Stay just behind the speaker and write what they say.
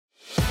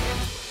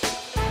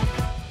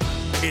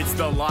It's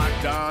the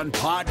Locked On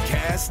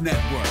Podcast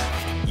Network,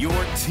 your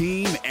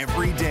team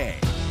every day.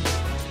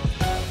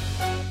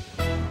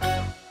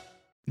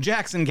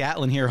 Jackson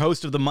Gatlin here,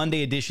 host of the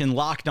Monday edition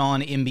Locked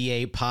On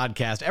NBA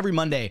podcast. Every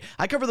Monday,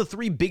 I cover the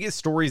three biggest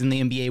stories in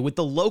the NBA with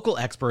the local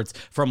experts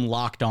from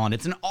Locked On.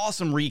 It's an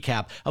awesome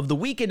recap of the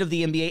weekend of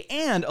the NBA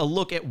and a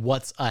look at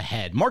what's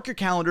ahead. Mark your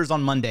calendars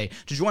on Monday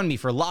to join me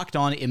for Locked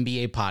On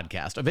NBA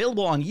podcast,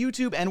 available on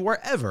YouTube and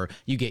wherever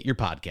you get your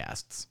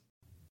podcasts.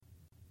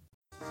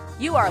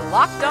 You are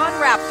Locked On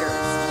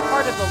Raptors,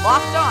 part of the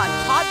Locked On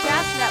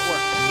Podcast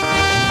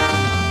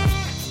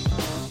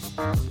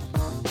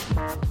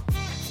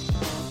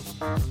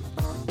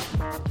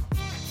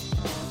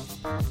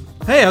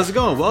Network. Hey, how's it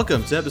going?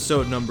 Welcome to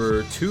episode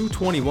number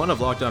 221 of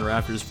Locked On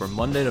Raptors for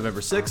Monday,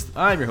 November 6th.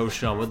 I'm your host,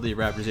 Sean Woodley,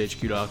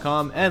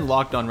 RaptorsHQ.com and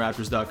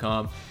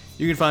LockedOnRaptors.com.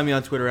 You can find me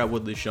on Twitter at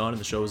WoodleySean, and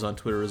the show is on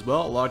Twitter as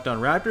well. Locked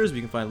On Raptors,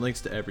 you can find links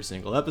to every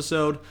single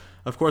episode.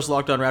 Of course,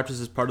 Locked On Raptors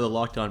is part of the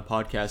Locked On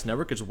Podcast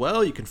Network as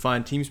well. You can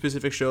find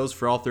team-specific shows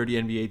for all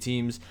 30 NBA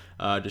teams.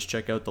 Just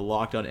check out the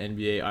Locked On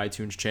NBA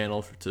iTunes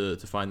channel to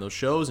find those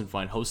shows and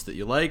find hosts that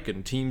you like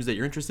and teams that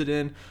you're interested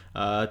in.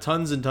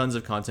 Tons and tons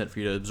of content for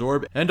you to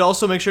absorb. And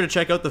also make sure to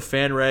check out the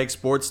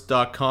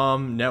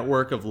FanRagSports.com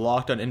network of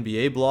Locked On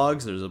NBA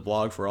blogs. There's a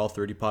blog for all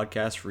 30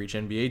 podcasts for each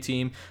NBA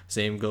team.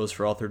 Same goes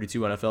for all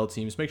 32 NFL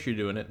teams. Make sure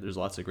you're doing it. There's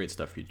lots of great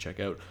stuff for you to check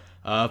out.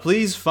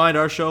 Please find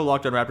our show,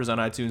 Locked On Raptors, on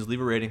iTunes. Leave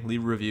a rating,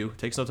 leave a review. It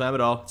takes no time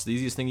at all. It's the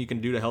easiest thing you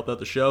can do to help out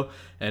the show,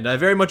 and I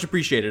very much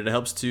appreciate it. It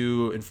helps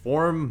to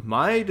inform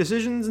my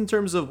decisions in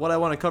terms of what I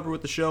want to cover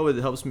with the show. It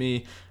helps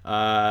me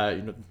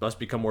must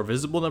become more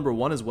visible, number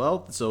one, as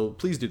well. So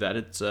please do that.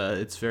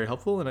 It's very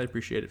helpful, and I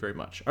appreciate it very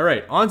much. All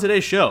right, on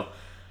today's show,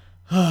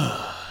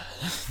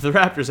 the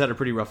Raptors had a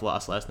pretty rough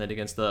loss last night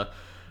against the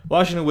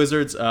Washington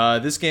Wizards.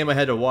 This game I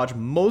had to watch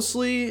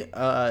mostly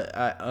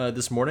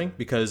this morning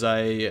because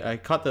I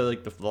caught the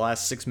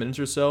last 6 minutes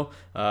or so,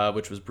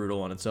 which was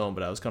brutal on its own.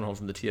 But I was coming home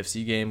from the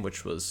TFC game,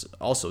 which was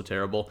also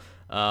terrible.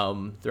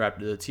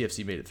 The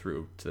TFC made it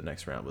through to the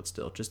next round, but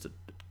still just a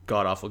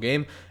god-awful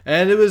game.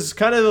 And it was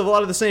kind of a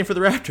lot of the same for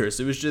the Raptors.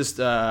 It was just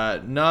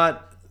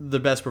not the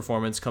best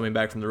performance coming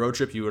back from the road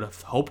trip. You would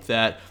have hoped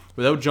that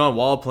without John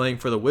Wall playing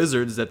for the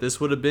Wizards, that this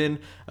would have been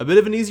a bit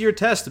of an easier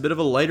test, a bit of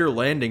a lighter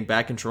landing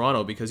back in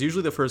Toronto, because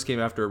usually the first game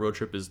after a road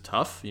trip is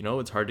tough.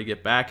 It's hard to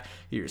get back,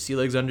 get your sea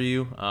legs under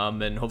you,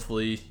 and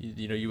hopefully,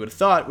 you would have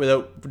thought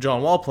without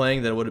John Wall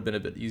playing that it would have been a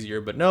bit easier,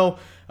 but no.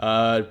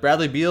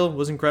 Bradley Beal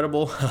was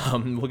incredible.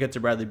 We'll get to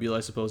Bradley Beal, I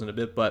suppose, in a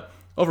bit, but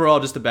overall,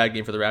 just a bad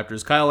game for the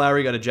Raptors. Kyle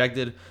Lowry got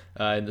ejected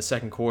in the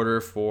second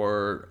quarter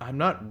for, I'm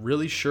not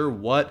really sure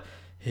what.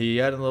 He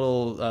had a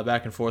little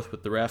back and forth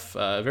with the ref,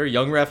 a very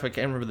young ref. I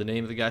can't remember the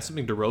name of the guy,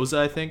 something DeRosa,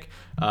 I think.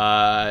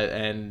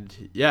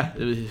 And yeah,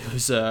 it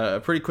was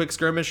a pretty quick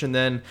skirmish, and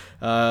then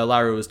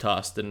Lowry was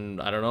tossed.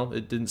 And I don't know,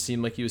 it didn't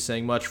seem like he was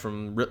saying much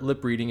from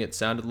lip reading. It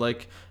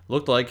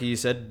looked like he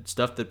said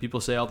stuff that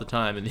people say all the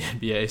time in the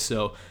NBA.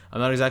 So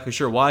I'm not exactly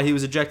sure why he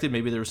was ejected.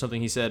 Maybe there was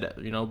something he said,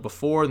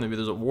 before, and maybe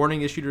there's a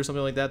warning issued or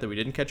something like that we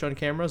didn't catch on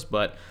cameras.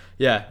 But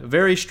yeah,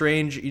 very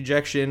strange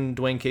ejection.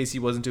 Dwayne Casey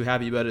wasn't too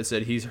happy about it.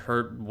 Said he's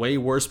hurt way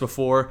worse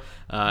before,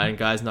 and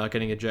guys not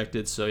getting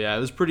ejected. So yeah, it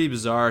was pretty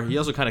bizarre. He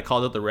also kind of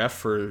called out the ref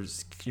for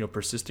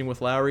persisting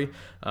with Lowry.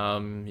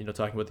 Talking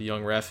about the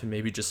young ref and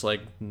maybe just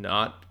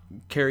not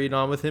carrying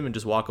on with him and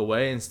just walk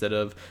away instead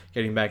of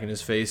getting back in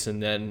his face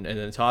and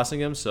then tossing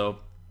him. So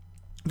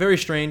very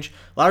strange.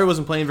 Lowry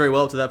wasn't playing very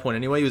well up to that point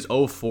anyway. He was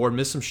 0-4,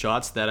 missed some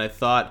shots that I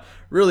thought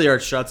really are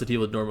shots that he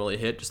would normally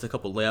hit, just a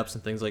couple layups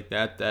and things like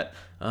that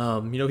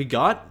he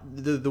got.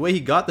 The way he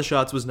got the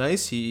shots was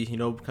nice. He,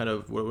 kind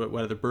of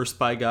whether burst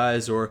by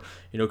guys or,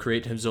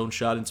 create his own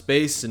shot in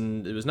space,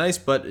 and it was nice,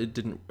 but it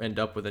didn't end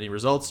up with any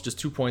results. Just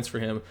 2 points for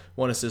him,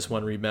 1 assist,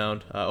 1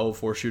 rebound,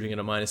 0-4 shooting at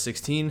a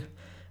 -16.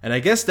 And I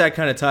guess that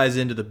kind of ties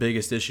into the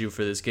biggest issue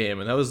for this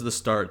game, and that was the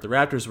start. The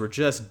Raptors were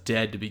just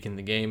dead to begin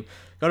the game.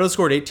 Got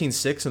outscored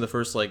 18-6 in the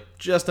first,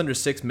 just under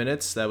 6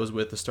 minutes. That was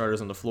with the starters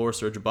on the floor,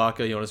 Serge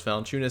Ibaka, Jonas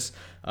Valanciunas,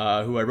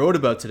 who I wrote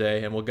about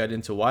today, and we'll get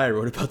into why I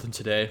wrote about them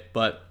today.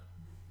 But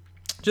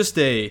just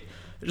a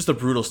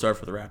brutal start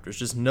for the Raptors.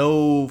 Just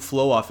no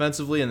flow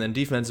offensively, and then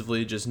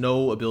defensively, just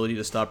no ability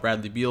to stop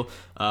Bradley Beal.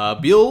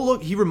 Beal,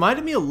 he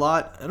reminded me a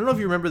lot. I don't know if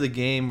you remember the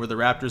game where the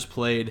Raptors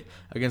played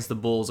against the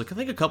Bulls, I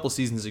think a couple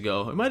seasons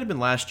ago. It might have been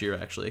last year,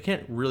 actually. I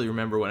can't really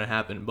remember when it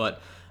happened,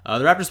 but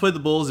the Raptors played the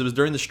Bulls. It was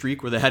during the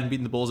streak where they hadn't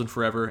beaten the Bulls in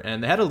forever,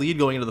 and they had a lead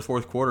going into the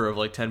fourth quarter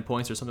of 10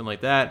 points or something like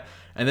that.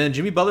 And then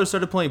Jimmy Butler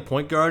started playing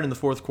point guard in the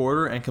fourth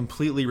quarter and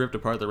completely ripped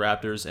apart the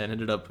Raptors and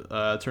ended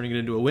up turning it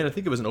into a win. I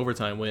think it was an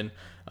overtime win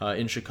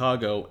in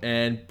Chicago.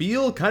 And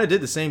Beal kind of did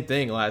the same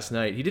thing last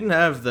night. He didn't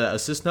have the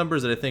assist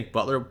numbers that I think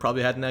Butler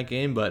probably had in that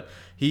game, but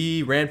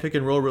he ran pick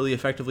and roll really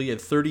effectively. He had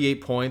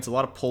 38 points, a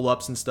lot of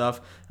pull-ups and stuff.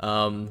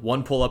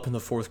 One pull-up in the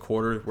fourth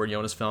quarter where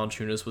Jonas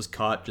Valanciunas was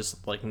caught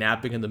just like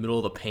napping in the middle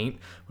of the paint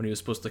when he was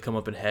supposed to come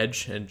up and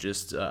hedge, and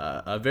just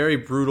a very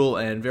brutal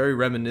and very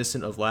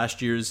reminiscent of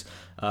last year's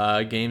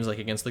games, like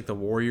against like the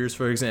Warriors,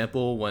 for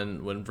example, when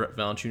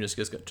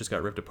Valanciunas just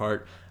got ripped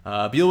apart.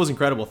 Beal was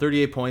incredible,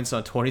 38 points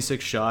on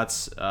 26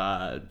 shots,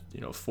 4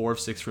 of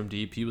 6 from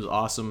deep. He was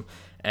awesome.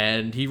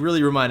 And he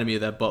really reminded me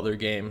of that Butler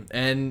game.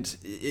 And,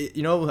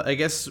 I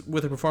guess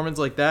with a performance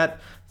like that,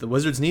 the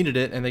Wizards needed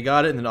it, and they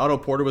got it. And then Otto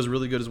Porter was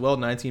really good as well,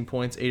 19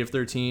 points, 8 of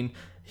 13.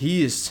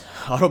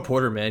 Otto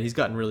Porter, man, he's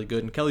gotten really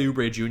good. And Kelly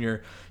Oubre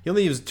Jr., he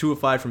only was 2 of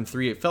 5 from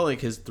 3. It felt like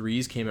his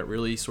threes came at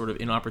really sort of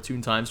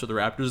inopportune times for the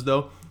Raptors,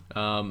 though.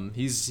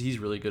 He's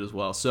really good as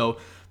well. So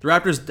the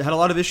Raptors had a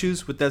lot of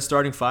issues with that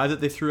starting 5 that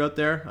they threw out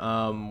there,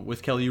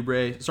 with Kelly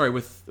Oubre,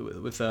 with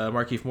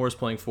Markieff Morris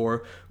playing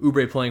 4,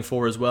 Oubre playing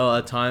 4 as well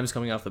at times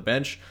coming off the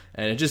bench,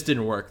 and it just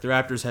didn't work. The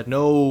Raptors had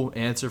no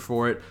answer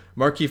for it.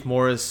 Markieff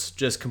Morris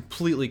just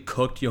completely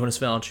cooked Jonas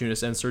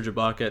Valanciunas and Serge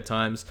Ibaka at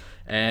times,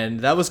 and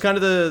that was kind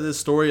of the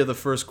story of the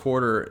first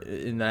quarter,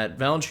 in that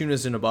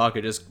Valanciunas and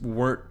Ibaka just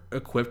weren't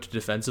equipped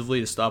defensively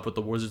to stop what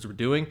the Wizards were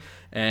doing,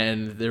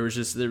 and there was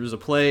a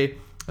play,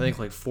 I think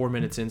like 4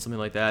 minutes in, something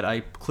like that.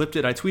 I clipped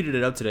it. I tweeted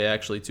it out today,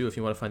 actually, too, if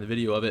you want to find the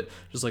video of it,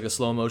 just like a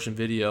slow motion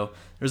video.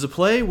 There's a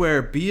play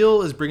where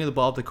Beal is bringing the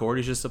ball up the court.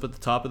 He's just up at the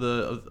top of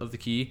the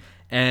key,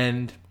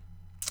 and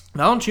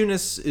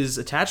Valanciunas is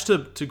attached to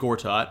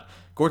Gortat.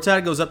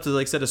 Gortat goes up to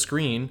like set a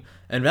screen,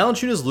 and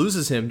Valanciunas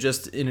loses him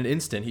just in an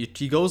instant.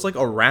 He goes like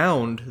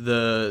around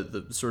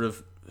the sort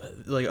of,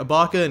 like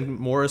Ibaka and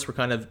Morris were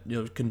kind of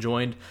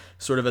conjoined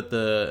sort of at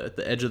the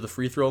edge of the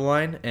free throw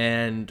line,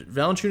 and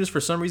Valanciunas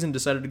for some reason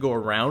decided to go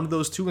around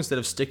those two instead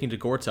of sticking to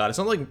Gortat. It's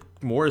not like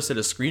Morris set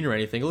a screen or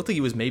anything. It looked like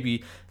he was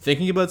maybe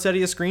thinking about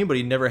setting a screen, but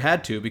he never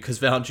had to because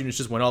Valanciunas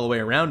just went all the way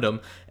around him.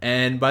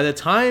 And by the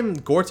time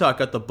Gortat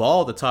got the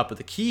ball at the top of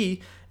the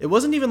key, it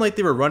wasn't even like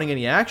they were running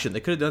any action. They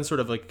could have done sort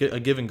of like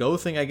a give and go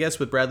thing, I guess,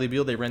 with Bradley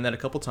Beal. They ran that a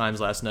couple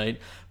times last night.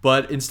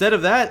 But instead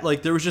of that,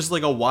 like there was just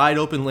like a wide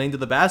open lane to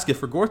the basket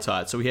for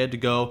Gortat. So he had to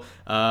go,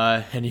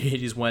 and he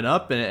just went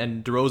up,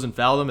 and DeRozan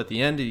fouled him at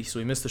the end. So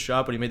he missed the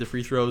shot, but he made the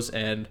free throws.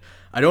 And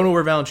I don't know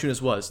where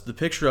Valanciunas was. The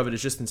picture of it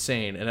is just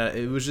insane. And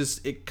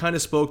it kind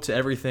of spoke to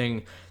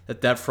everything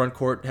that front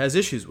court has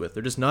issues with.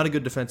 They're just not a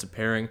good defensive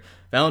pairing.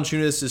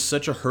 Valanciunas is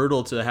such a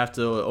hurdle to have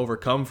to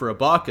overcome for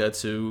Ibaka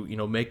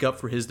to, make up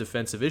for his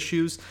defensive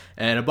issues.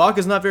 And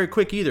Ibaka's not very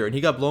quick either, and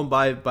he got blown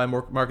by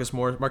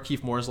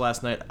Markieff Morris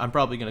last night. I'm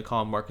probably going to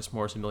call him Marcus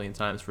Morris a million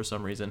times for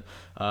some reason.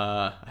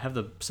 I have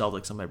the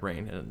Celtics on my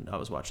brain, and I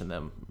was watching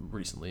them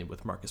recently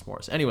with Marcus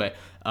Morris. Anyway,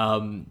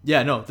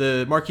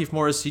 the Markieff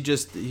Morris,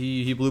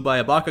 he blew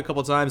by Ibaka a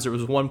couple times. There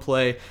was one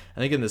play, I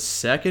think in the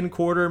second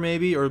quarter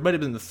maybe, or it might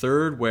have been the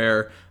third,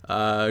 where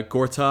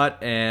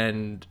Gortat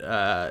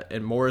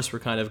and Morris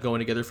were kind of going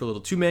together for a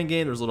little two-man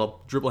game. There was a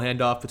little dribble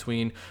handoff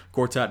between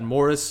Gortat and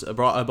Morris.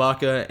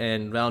 Ibaka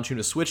and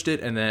Valanciunas switched it,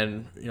 and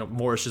then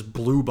Morris just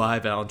blew by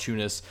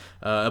Valanciunas.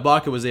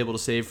 Ibaka was able to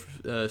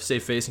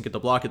save face and get the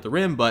block at the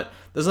rim, but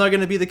that's not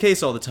going to be the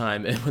case all the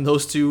time. And when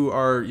those two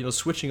are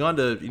switching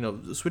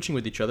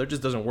with each other, it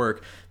just doesn't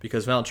work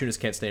because Valanciunas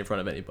can't stay in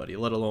front of anybody,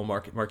 let alone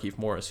Markieff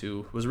Morris,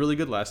 who was really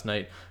good last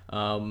night.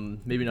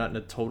 Maybe not in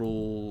a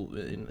total,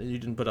 he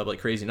didn't put up like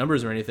crazy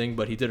numbers or anything,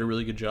 but he did a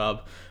really good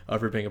job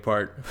of ripping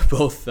apart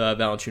both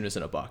Valanciunas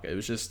and Ibaka. It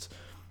was just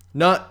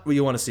not what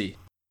you want to see.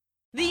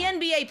 The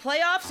NBA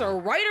playoffs are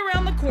right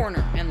around the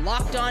corner, and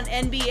Locked On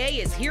NBA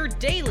is here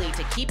daily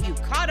to keep you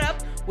caught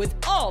up with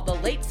all the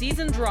late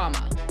season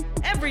drama.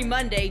 Every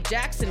Monday,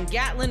 Jackson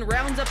Gatlin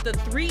rounds up the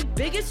 3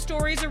 biggest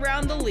stories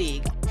around the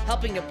league,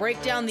 helping to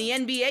break down the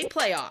NBA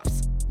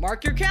playoffs.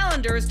 Mark your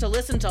calendars to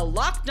listen to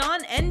Locked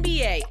On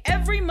NBA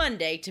every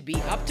Monday to be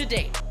up to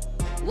date.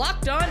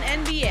 Locked On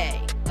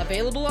NBA,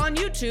 available on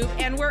YouTube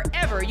and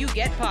wherever you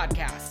get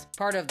podcasts.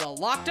 Part of the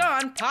Locked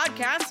On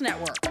Podcast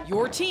Network,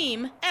 your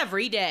team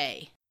every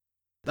day.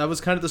 That was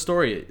kind of the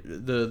story.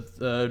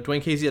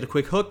 Dwayne Casey had a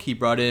quick hook. He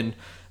brought in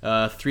 3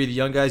 of the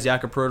young guys,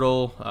 Jakob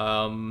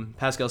Poeltl,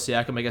 Pascal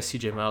Siakam. I guess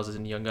CJ Miles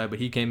isn't a young guy, but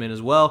he came in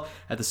as well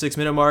at the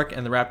 6-minute mark,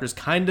 and the Raptors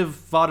kind of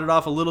fought it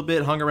off a little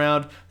bit, hung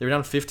around. They were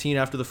down 15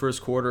 after the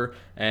first quarter,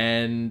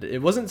 and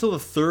it wasn't until the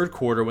third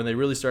quarter when they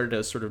really started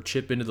to sort of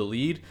chip into the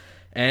lead.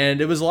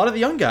 And it was a lot of the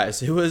young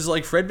guys. It was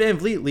like Fred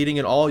VanVleet leading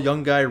an all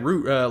young guy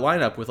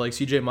lineup with like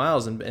CJ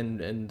Miles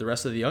and the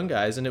rest of the young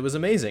guys, and it was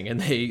amazing.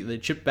 And they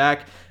chipped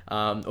back.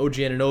 OG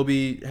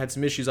Anunoby had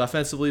some issues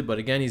offensively, but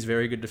again, he's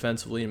very good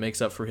defensively and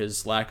makes up for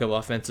his lack of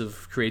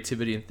offensive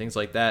creativity and things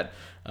like that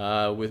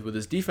with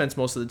his defense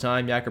most of the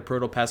time. Jakob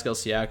Poeltl, Pascal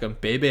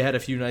Siakam, Bebe had a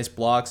few nice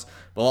blocks,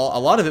 but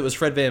a lot of it was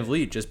Fred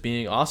VanVleet just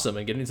being awesome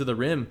and getting to the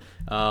rim,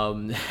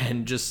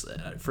 and just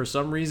for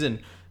some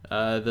reason.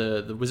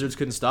 The Wizards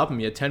couldn't stop him.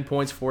 He had 10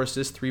 points, 4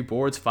 assists, 3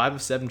 boards, 5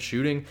 of 7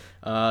 shooting.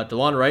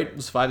 DeLon Wright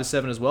was 5 of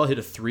 7 as well, hit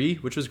a 3,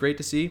 which was great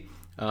to see.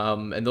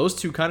 And those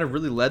two kind of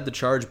really led the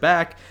charge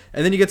back.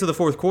 And then you get to the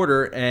fourth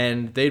quarter,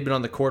 and they'd been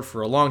on the court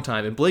for a long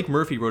time. And Blake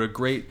Murphy wrote a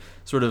great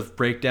sort of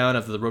breakdown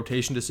of the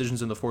rotation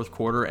decisions in the fourth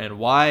quarter and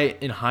why,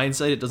 in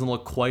hindsight, it doesn't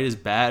look quite as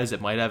bad as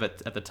it might have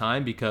at the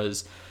time,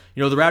 because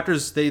the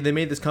Raptors, they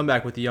made this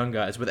comeback with the young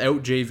guys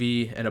without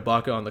JV and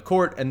Ibaka on the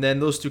court, and then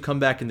those two come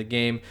back in the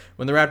game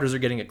when the Raptors are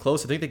getting it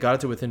close. I think they got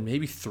it to within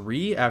maybe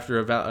 3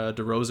 after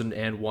DeRozan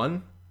and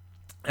 1.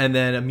 And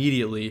then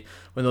immediately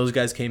when those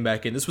guys came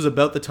back in, this was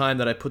about the time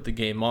that I put the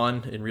game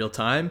on in real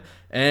time,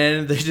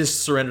 and they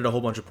just surrendered a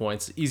whole bunch of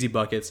points, easy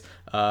buckets.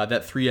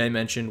 That 3 I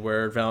mentioned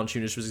where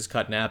Valanciunas was just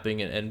caught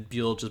napping and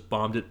Beal just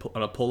bombed it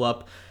on a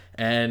pull-up.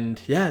 And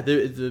yeah,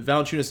 the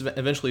Valanciunas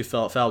eventually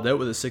fouled out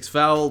with a 6th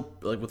foul,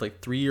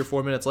 with 3 or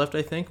 4 minutes left,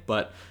 I think.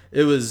 But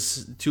it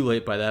was too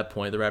late by that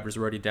point. The Raptors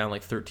were already down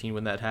 13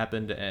 when that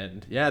happened.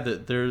 And yeah,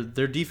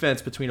 their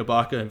defense between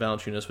Ibaka and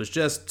Valanciunas was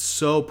just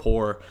so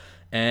poor.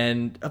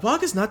 And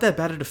Ibaka's not that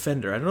bad a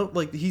defender. I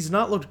don't he's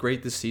not looked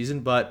great this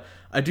season, but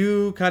I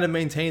do kind of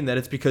maintain that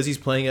it's because he's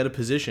playing out of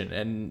position.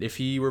 And if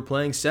he were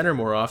playing center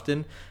more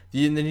often,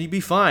 then he'd be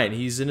fine.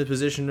 He's in a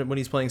position when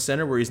he's playing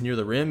center where he's near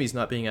the rim. He's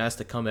not being asked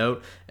to come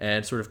out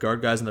and sort of guard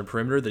guys on the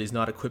perimeter that he's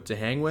not equipped to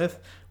hang with.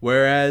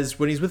 Whereas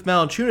when he's with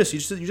Valanciunas,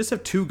 you just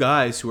have 2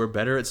 guys who are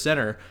better at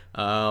center,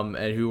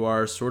 and who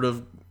are sort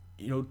of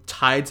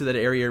tied to that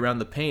area around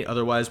the paint.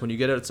 Otherwise, when you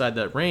get outside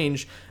that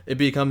range, it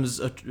becomes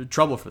a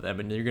trouble for them,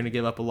 and you're going to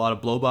give up a lot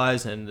of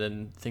blow-bys, and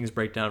then things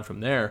break down from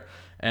there.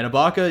 And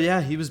Ibaka,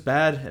 yeah, he was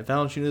bad. At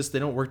Valanciunas, they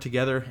don't work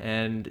together,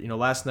 and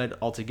last night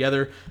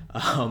altogether,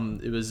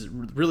 it was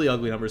really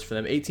ugly numbers for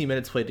them. 18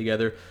 minutes played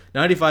together,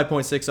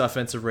 95.6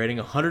 offensive rating,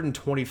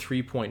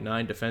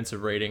 123.9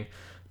 defensive rating.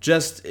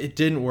 Just, it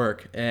didn't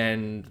work,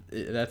 and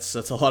that's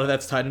a lot of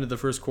that's tied into the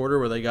first quarter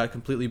where they got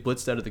completely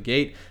blitzed out of the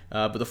gate,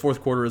 but the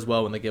fourth quarter as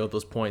well, when they gave up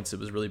those points, it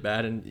was really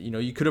bad. And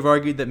you could have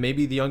argued that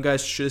maybe the young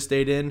guys should have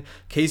stayed in.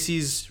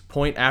 Casey's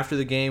point after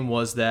the game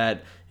was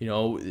that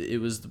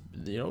it was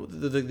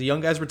the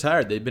young guys were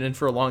tired. They'd been in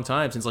for a long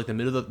time, since the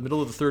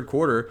middle of the third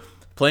quarter.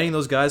 Playing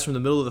those guys from the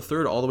middle of the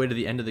third all the way to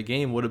the end of the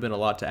game would have been a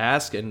lot to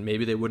ask, and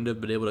maybe they wouldn't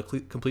have been able to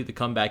complete the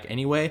comeback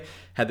anyway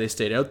had they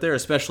stayed out there,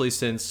 especially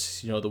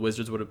since the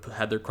Wizards would have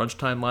had their crunch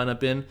time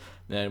lineup in,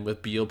 and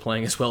with Beal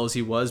playing as well as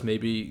he was,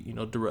 maybe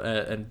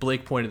and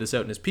Blake pointed this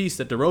out in his piece,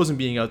 that DeRozan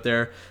being out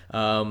there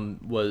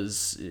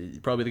was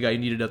probably the guy you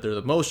needed out there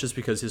the most, just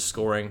because his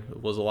scoring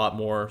was a lot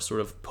more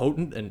sort of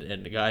potent,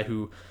 and a guy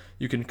who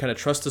you can kind of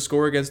trust to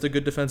score against a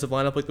good defensive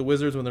lineup like the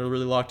Wizards when they're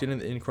really locked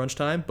in crunch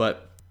time.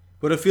 But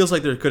it feels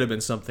like there could have been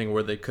something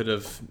where they could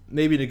have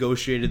maybe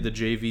negotiated the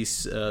JV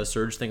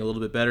Serge thing a little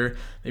bit better.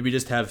 Maybe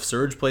just have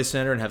Serge play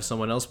center and have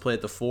someone else play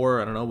at the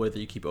 4. I don't know whether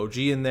you keep OG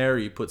in there or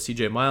you put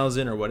CJ Miles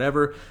in or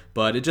whatever.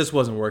 But it just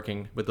wasn't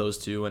working with those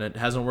two. And it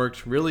hasn't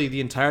worked really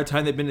the entire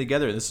time they've been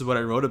together. This is what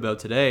I wrote about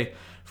today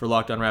for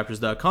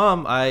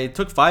LockedOnRaptors.com. I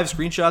took 5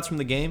 screenshots from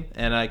the game,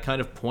 and I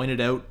kind of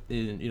pointed out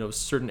in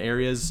certain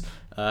areas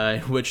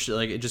which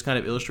it just kind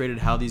of illustrated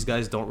how these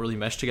guys don't really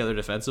mesh together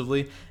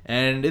defensively,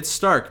 and it's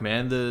stark,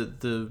 man.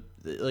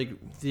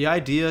 The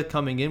idea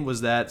coming in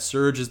was that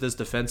Serge is this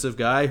defensive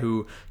guy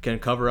who can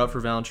cover up for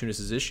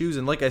Valanciunas' issues,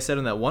 and like I said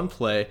in that one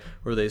play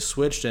where they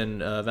switched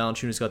and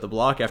Valanciunas got the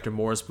block after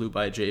Morris blew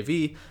by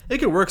JV, it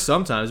can work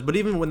sometimes, but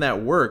even when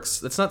that works,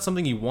 that's not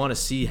something you want to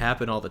see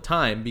happen all the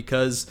time,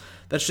 because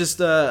that's just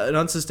an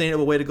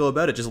unsustainable way to go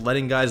about it. Just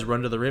letting guys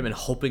run to the rim and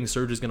hoping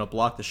Serge is going to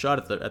block the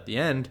shot at the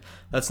end.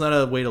 That's not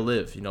a way to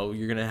live. You're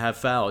going to have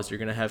fouls. You're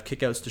going to have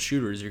kickouts to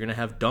shooters. You're going to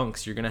have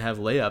dunks. You're going to have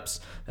layups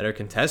that are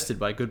contested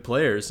by good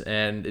players.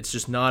 And it's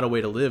just not a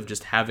way to live,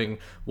 just having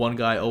one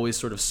guy always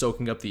sort of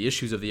soaking up the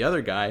issues of the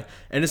other guy.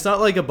 And it's not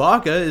like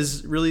Ibaka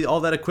is really all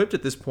that equipped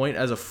at this point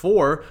as a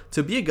 4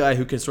 to be a guy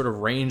who can sort of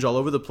range all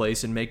over the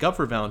place and make up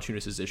for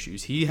Valanciunas'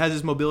 issues. He has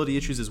his mobility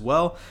issues as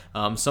well.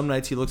 Some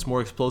nights he looks more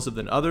explosive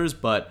than others,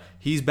 but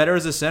he's better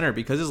as a center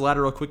because his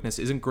lateral quickness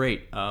isn't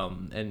great.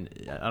 And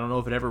I don't know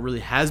if it ever really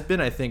has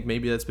been. I think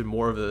maybe that's been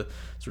more of a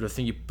sort of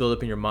thing you build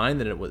up in your mind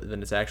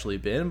than it's actually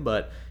been.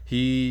 But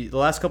the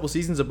last couple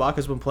seasons,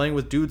 Ibaka's been playing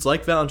with dudes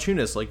like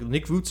Valanciunas, like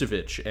Nick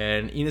Vucevic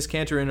and Enes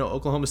Kanter in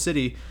Oklahoma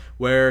City,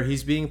 where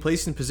he's being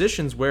placed in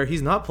positions where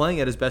he's not playing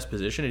at his best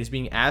position, and he's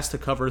being asked to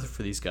cover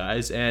for these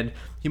guys, and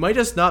he might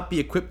just not be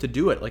equipped to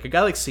do it. Like a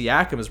guy like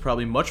Siakam is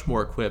probably much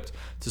more equipped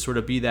to sort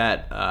of be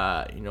that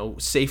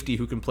safety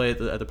who can play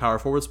at the power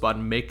forward spot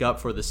and make up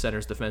for the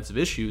center's defensive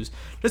issues,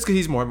 just because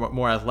he's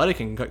more athletic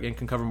and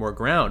can cover more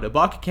ground.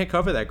 Ibaka can't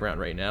cover that ground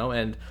right now,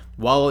 and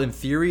while in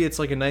theory it's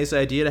like a nice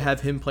idea to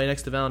have him play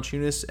next to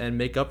Valanciunas and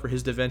make up for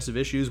his defensive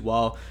issues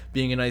while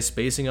being a nice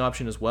spacing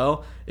option as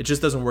well, it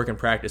just doesn't work in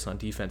practice on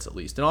defense, at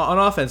least. And on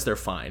offense, they're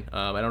fine.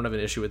 I don't have an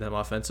issue with them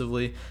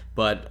offensively,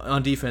 but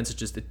on defense,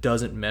 it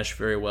doesn't mesh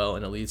very well,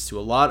 and it leads to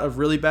a lot of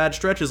really bad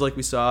stretches like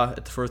we saw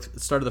at the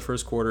start of the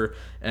first quarter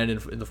and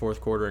in the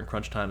fourth quarter in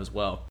crunch time as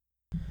well.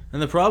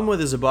 And the problem with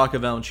this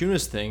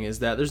Ibaka-Valanciunas thing is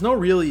that there's no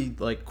really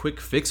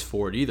quick fix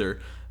for it either.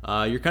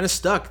 you're kind of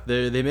stuck.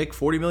 They make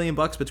 $40 million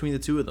between the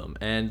two of them,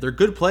 and they're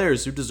good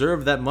players who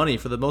deserve that money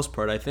for the most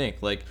part, I think.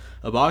 Like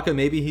Ibaka,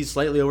 maybe he's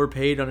slightly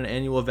overpaid on an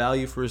annual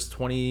value for his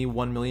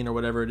 $21 million or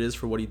whatever it is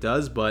for what he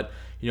does, but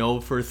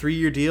for a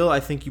 3-year deal, I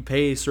think you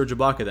pay Serge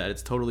Ibaka that.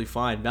 It's totally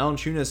fine.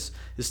 Valanciunas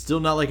is still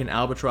not like an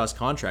albatross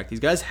contract.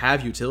 These guys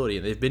have utility,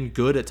 and they've been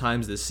good at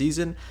times this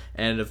season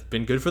and have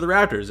been good for the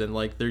Raptors, and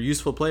like they're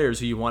useful players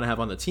who you want to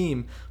have on the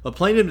team. But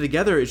playing them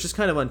together is just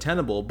kind of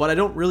untenable. But I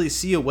don't really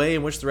see a way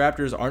in which the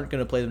Raptors aren't going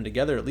to play them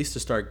together, at least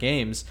to start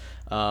games,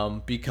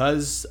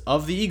 because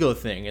of the ego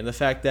thing and the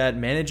fact that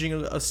managing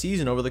a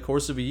season over the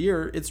course of a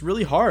year, it's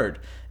really hard.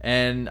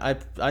 And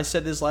I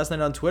said this last night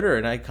on Twitter,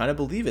 and I kind of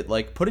believe it.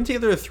 Like, putting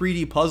together a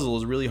 3D puzzle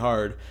is really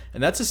hard,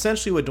 and that's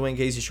essentially what Dwayne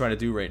Casey's trying to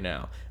do right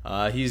now.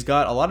 He's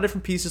got a lot of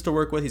different pieces to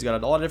work with. He's got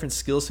a lot of different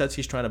skill sets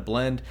he's trying to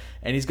blend,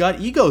 and he's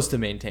got egos to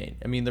maintain.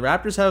 I mean, the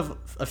Raptors have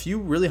a few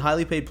really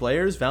highly paid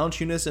players.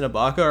 Valanciunas and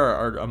Ibaka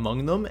are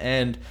among them,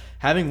 and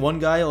having one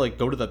guy like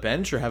go to the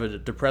bench or have a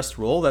depressed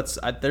role,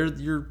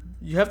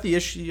 you have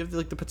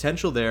the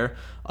potential there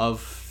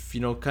of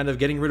kind of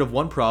getting rid of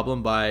one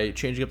problem by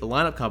changing up the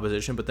lineup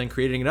composition, but then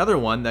creating another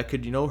one that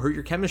could, hurt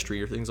your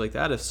chemistry or things like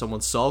that if someone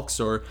sulks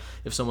or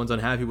if someone's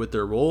unhappy with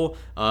their role,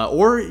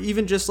 or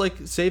even just like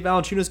say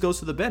Valanciunas goes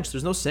to the bench.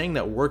 There's no saying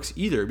that works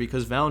either,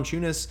 because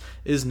Valanciunas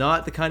is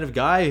not the kind of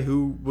guy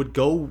who would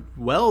go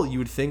well, you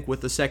would think, with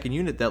the second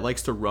unit that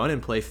likes to run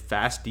and play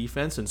fast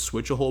defense and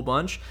switch a whole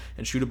bunch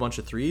and shoot a bunch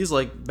of threes.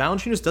 Like,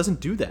 Valanciunas doesn't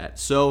do that.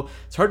 So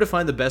it's hard to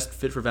find the best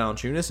fit for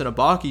Valanciunas, and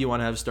Ibaka you want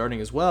to have starting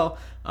as well.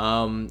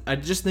 I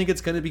just think it's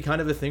going to be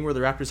kind of a thing where the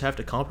Raptors have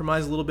to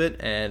compromise a little bit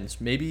and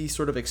maybe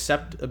sort of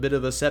accept a bit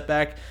of a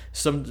setback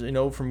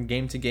from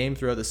game to game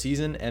throughout the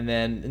season, and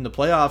then in the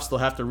playoffs they'll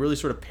have to really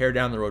sort of pare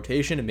down the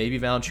rotation, and maybe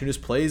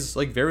Valanciunas plays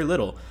like very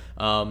little.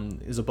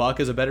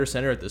 Ibaka is a better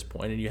center at this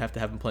point, and you have to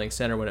have him playing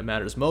center when it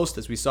matters most.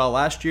 As we saw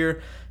last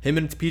year, him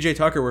and PJ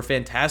Tucker were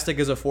fantastic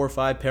as a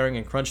 4-5 pairing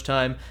in crunch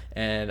time,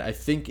 and I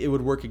think it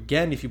would work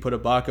again if you put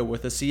Ibaka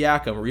with a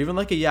Siakam or even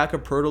like a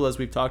Jakob Poeltl, as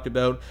we've talked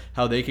about,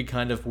 how they could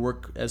kind of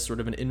work as sort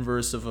of an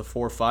inverse of a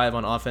 4-5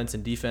 on offense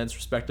and defense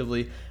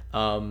respectively,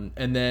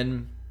 and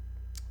then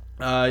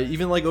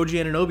even like OG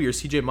Anunoby or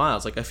CJ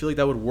Miles. Like, I feel like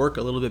that would work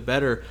a little bit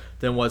better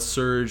than what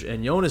Serge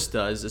and Jonas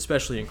does,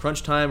 especially in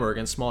crunch time or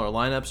against smaller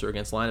lineups or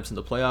against lineups in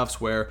the playoffs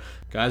where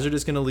guys are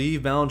just going to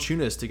leave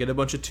Valanciunas to get a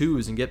bunch of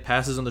twos and get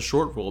passes on the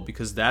short roll,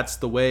 because that's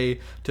the way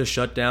to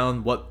shut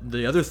down what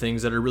the other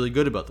things that are really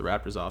good about the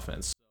Raptors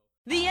offense.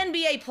 The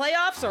NBA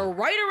playoffs are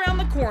right around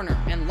the corner,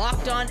 and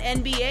Locked On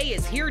NBA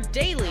is here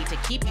daily to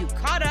keep you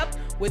caught up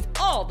with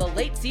all the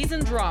late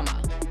season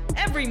drama.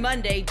 Every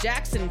Monday,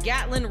 Jackson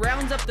Gatlin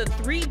rounds up the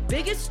 3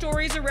 biggest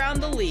stories around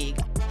the league,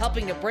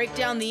 helping to break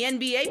down the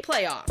NBA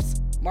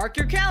playoffs. Mark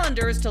your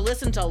calendars to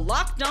listen to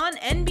Locked On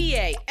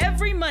NBA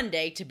every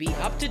Monday to be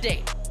up to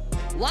date.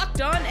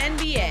 Locked On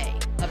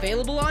NBA,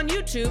 available on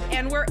YouTube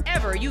and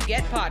wherever you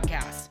get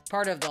podcasts.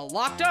 Part of the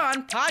Locked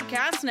On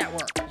Podcast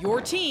Network, your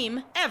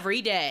team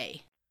every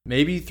day.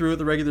 Maybe throughout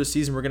the regular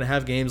season, we're going to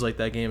have games like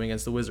that game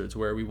against the Wizards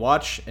where we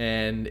watch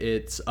and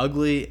it's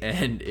ugly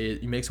and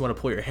it makes you want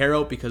to pull your hair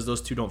out because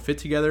those two don't fit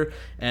together.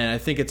 And I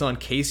think it's on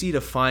Casey to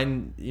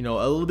find, a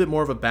little bit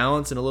more of a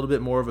balance and a little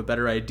bit more of a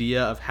better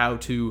idea of how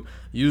to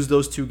use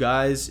those two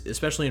guys,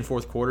 especially in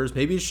fourth quarters.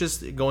 Maybe it's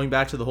just going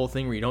back to the whole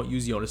thing where you don't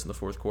use Jonas in the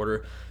fourth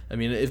quarter. I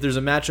mean, if there's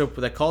a matchup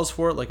that calls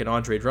for it, like an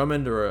Andre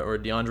Drummond or a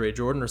DeAndre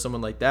Jordan or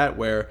someone like that,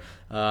 where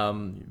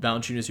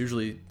Valanciunas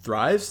usually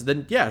thrives,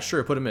 then yeah,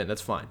 sure, put him in.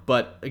 That's fine.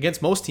 But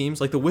against most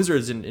teams, like the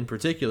Wizards in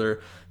particular,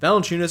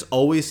 Valanciunas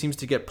always seems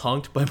to get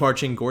punked by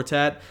Marcin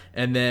Gortat,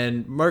 and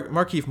then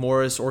Markieff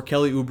Morris or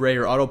Kelly Oubre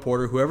or Otto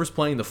Porter, whoever's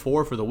playing the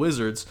 4 for the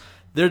Wizards,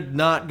 they're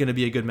not going to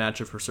be a good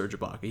matchup for Serge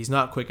Ibaka. He's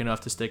not quick enough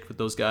to stick with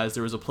those guys.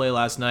 There was a play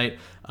last night.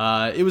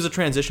 It was a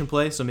transition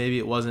play, so maybe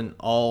it wasn't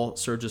all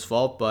Serge's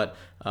fault, but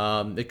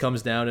it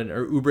comes down and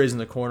Oubre's in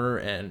the corner,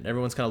 and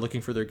everyone's kind of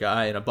looking for their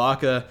guy. And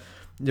Ibaka,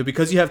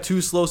 because you have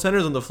 2 slow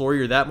centers on the floor,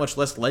 you're that much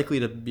less likely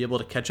to be able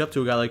to catch up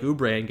to a guy like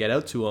Oubre and get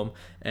out to him.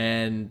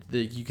 And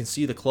you can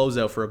see the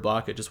closeout for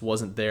Ibaka just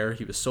wasn't there.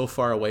 He was so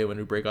far away when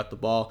Oubre got the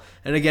ball.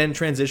 And again,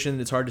 transition,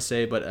 it's hard to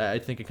say, but I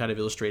think it kind of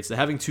illustrates that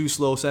having 2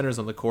 slow centers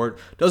on the court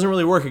doesn't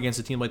really work against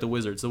a team like the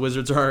Wizards. The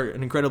Wizards are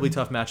an incredibly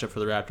tough matchup for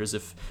the Raptors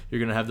if you're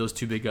going to have those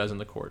 2 big guys on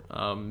the court.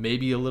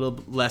 Maybe a little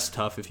less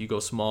tough if you go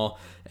small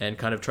and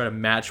kind of try to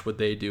match what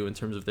they do in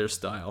terms of their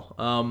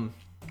style.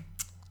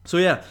 So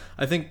yeah,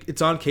 I think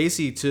it's on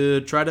Casey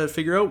to try to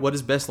figure out what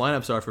his best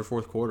lineups are for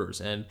fourth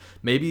quarters. And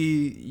maybe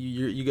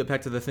you get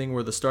back to the thing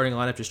where the starting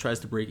lineup just tries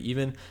to break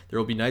even. There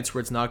will be nights where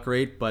it's not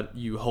great, but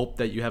you hope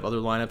that you have other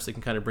lineups that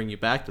can kind of bring you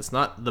back. That's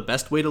not the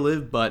best way to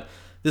live, but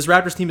this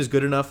Raptors team is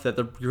good enough that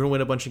you're going to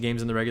win a bunch of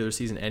games in the regular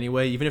season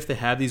anyway. Even if they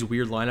have these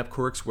weird lineup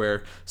quirks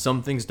where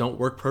some things don't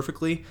work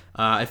perfectly,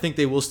 I think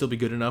they will still be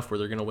good enough where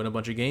they're going to win a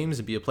bunch of games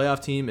and be a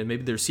playoff team, and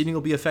maybe their seeding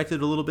will be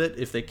affected a little bit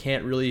if they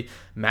can't really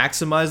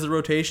maximize the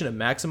rotation and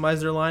maximize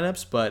their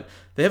lineups. But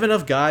they have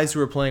enough guys who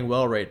are playing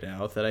well right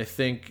now that I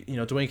think,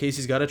 Dwayne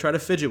Casey's got to try to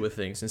fidget with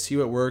things and see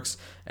what works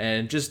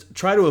and just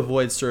try to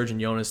avoid Serge and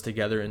Jonas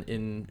together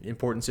in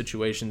important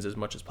situations as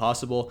much as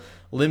possible.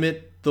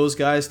 Limit those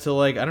guys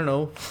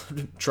to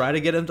try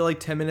to get them to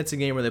 10 minutes a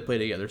game where they play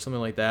together,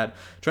 something like that.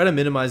 Try to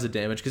minimize the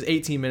damage, because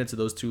 18 minutes of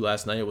those two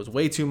last night was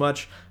way too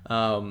much,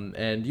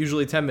 and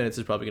usually 10 minutes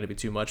is probably going to be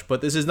too much, but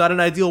this is not an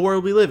ideal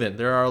world we live in.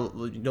 There are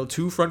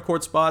 2 front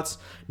court spots,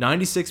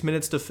 96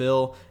 minutes to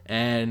fill,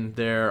 and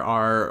there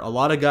are a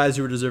lot of guys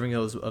who are deserving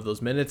of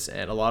those minutes,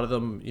 and a lot of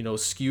them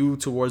skew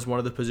towards one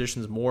of the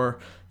positions more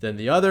than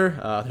the other.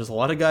 There's a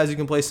lot of guys who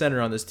can play center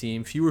on this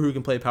team, fewer who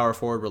can play power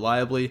forward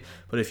reliably,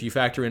 but if you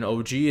factor in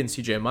OG and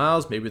CJ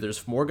Miles, maybe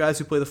there's more guys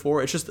who play the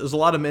 4. It's just there's a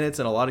lot of minutes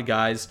and a lot of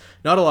guys,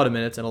 not a lot of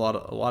minutes and a lot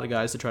of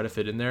guys to try to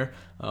fit in there.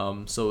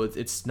 So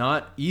it's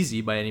not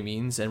easy by any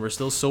means, and we're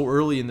still so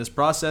early in this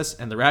process,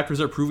 and the Raptors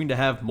are proving to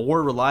have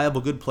more reliable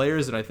good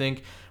players than I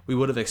think we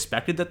would have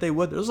expected that they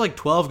would. There's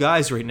 12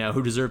 guys right now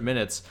who deserve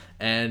minutes,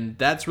 and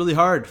that's really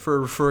hard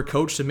for a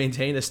coach to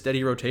maintain a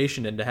steady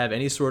rotation and to have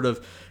any sort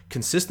of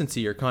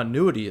consistency or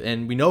continuity.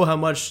 And we know how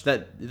much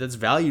that's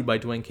valued by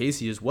Dwayne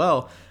Casey as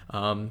well.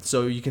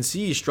 So you can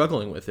see he's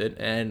struggling with it,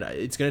 and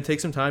it's going to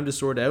take some time to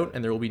sort out,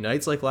 and there will be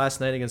nights like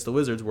last night against the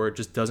Wizards where it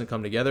just doesn't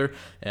come together,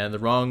 and the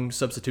wrong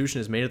substitution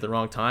is made at the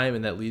wrong time,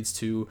 and that leads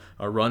to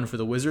a run for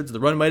the Wizards. The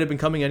run might have been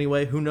coming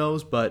anyway, who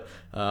knows, but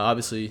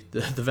obviously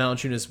the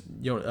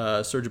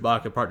Valanciunas Serge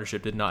Ibaka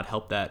partnership did not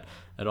help that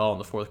at all in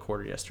the fourth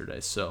quarter yesterday.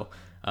 So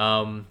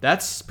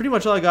that's pretty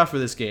much all I got for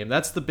this game.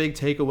 That's the big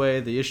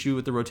takeaway, the issue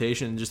with the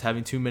rotation and just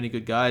having too many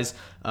good guys.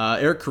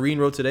 Eric Koreen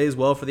wrote today as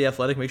well for The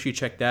Athletic. Make sure you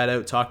check that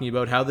out, talking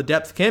about how the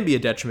depth can be a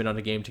detriment on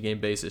a game-to-game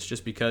basis,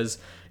 just because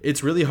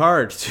it's really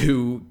hard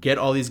to get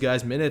all these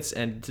guys minutes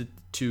and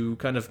to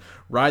kind of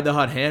ride the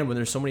hot hand when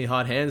there's so many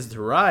hot hands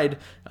to ride,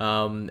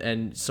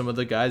 and some of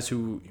the guys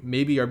who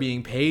maybe are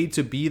being paid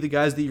to be the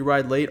guys that you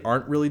ride late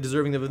aren't really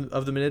deserving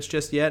of the minutes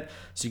just yet,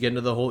 so you get into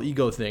the whole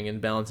ego thing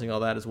and balancing all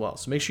that as well.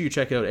 So make sure you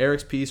check out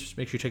Eric's piece,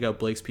 make sure you check out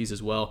Blake's piece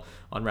as well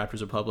on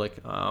Raptors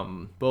Republic.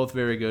 Both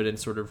very good and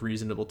sort of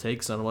reasonable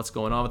takes on what's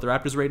going on with the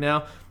Raptors right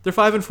now. They're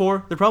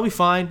 5-4, they're probably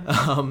fine.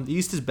 The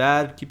East is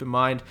bad, keep in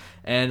mind,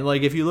 and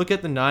if you look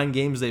at the 9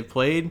 games they've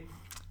played,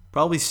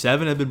 probably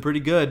 7 have been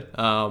pretty good,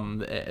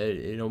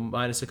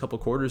 minus a couple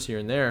quarters here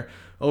and there.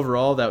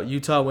 Overall, that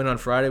Utah win on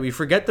Friday, we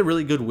forget the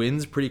really good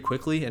wins pretty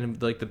quickly, and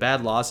the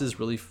bad losses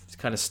really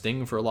kind of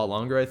sting for a lot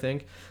longer, I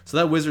think. So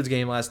that Wizards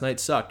game last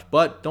night sucked,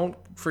 but don't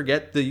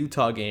forget the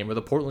Utah game or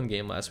the Portland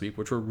game last week,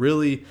 which were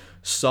really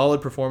solid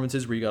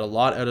performances where you got a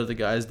lot out of the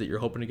guys that you're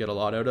hoping to get a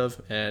lot out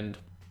of, and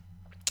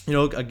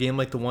a game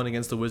like the one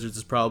against the Wizards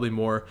is probably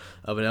more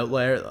of an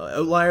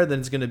outlier than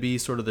it's going to be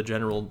sort of the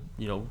general,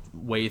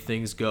 way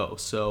things go.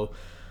 So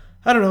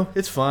I don't know.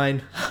 It's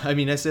fine. I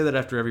mean, I say that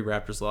after every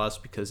Raptors loss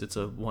because it's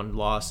a one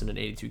loss in an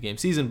 82-game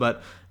season,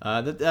 but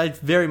I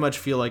very much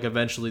feel like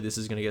eventually this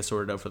is going to get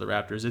sorted out for the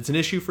Raptors. It's an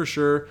issue for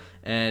sure,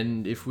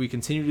 and if we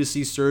continue to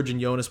see Serge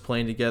and Jonas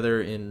playing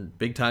together in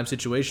big-time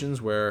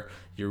situations where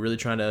you're really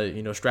trying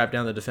to, strap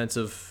down the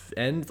defensive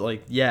end,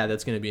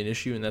 that's going to be an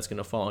issue, and that's going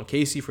to fall on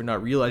Casey for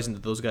not realizing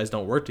that those guys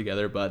don't work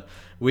together, but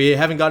we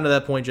haven't gotten to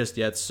that point just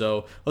yet,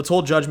 so let's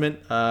hold judgment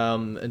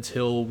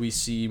until we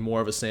see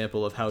more of a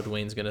sample of how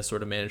Dwayne's going to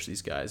sort of manage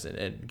these guys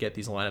and get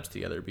these lineups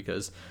together,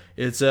 because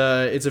it's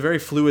a very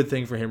fluid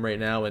thing for him right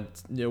now, and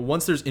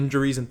once there's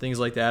injuries and things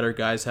like that, or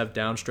guys have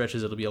down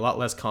stretches, it'll be a lot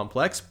less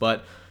complex,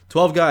 but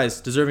 12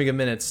 guys deserving of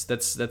minutes,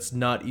 that's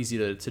not easy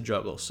to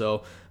juggle,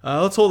 so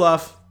let's hold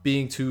off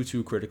being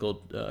too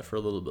critical for a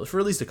little bit, for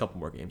at least a couple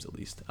more games at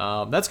least.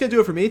 That's going to do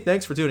it for me.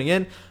 Thanks for tuning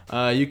in.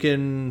 You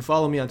can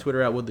follow me on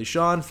Twitter at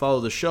WoodleySean. Follow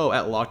the show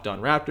at Locked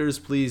On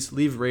Raptors. Please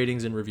leave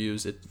ratings and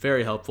reviews. It's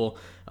very helpful.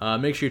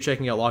 Make sure you're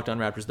checking out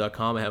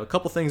LockedOnRaptors.com. I have a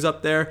couple things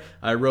up there.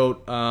 I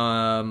wrote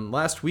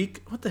last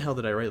week. What the hell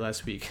did I write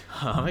last week?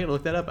 I'm going to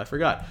look that up. I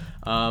forgot.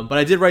 But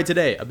I did write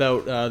today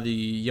about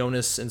the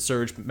Jonas and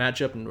Serge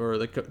matchup or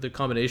the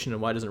combination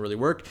and why it doesn't really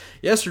work.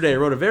 Yesterday, I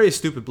wrote a very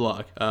stupid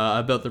blog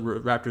about the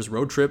Raptors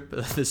road trip, the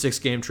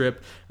 6-game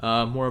trip.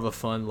 More of a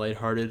fun,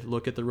 lighthearted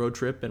look at the road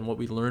trip and what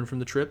we learned from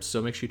the trip.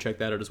 So make sure you check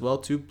that out as well,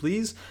 too,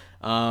 please.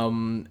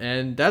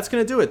 And that's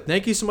going to do it.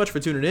 Thank you so much for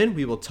tuning in.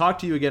 We will talk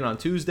to you again on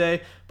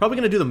Tuesday. Probably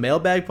going to do the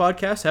mailbag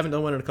podcast. Haven't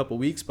done one in a couple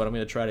weeks, but I'm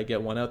going to try to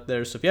get one out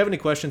there. So if you have any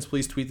questions,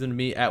 please tweet them to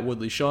me at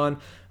WoodleySean.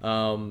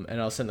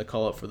 And I'll send the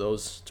call out for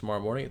those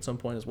tomorrow morning at some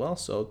point as well.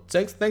 So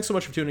thanks so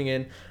much for tuning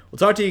in. We'll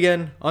talk to you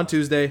again on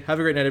Tuesday. Have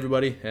a great night,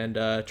 everybody. And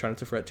try not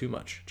to fret too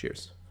much.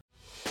 Cheers.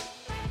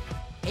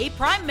 Hey,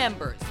 Prime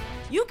members,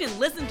 you can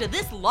listen to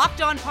this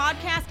Locked On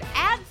podcast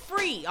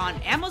ad-free on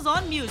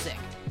Amazon Music.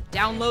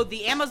 Download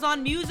the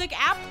Amazon Music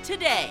app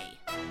today.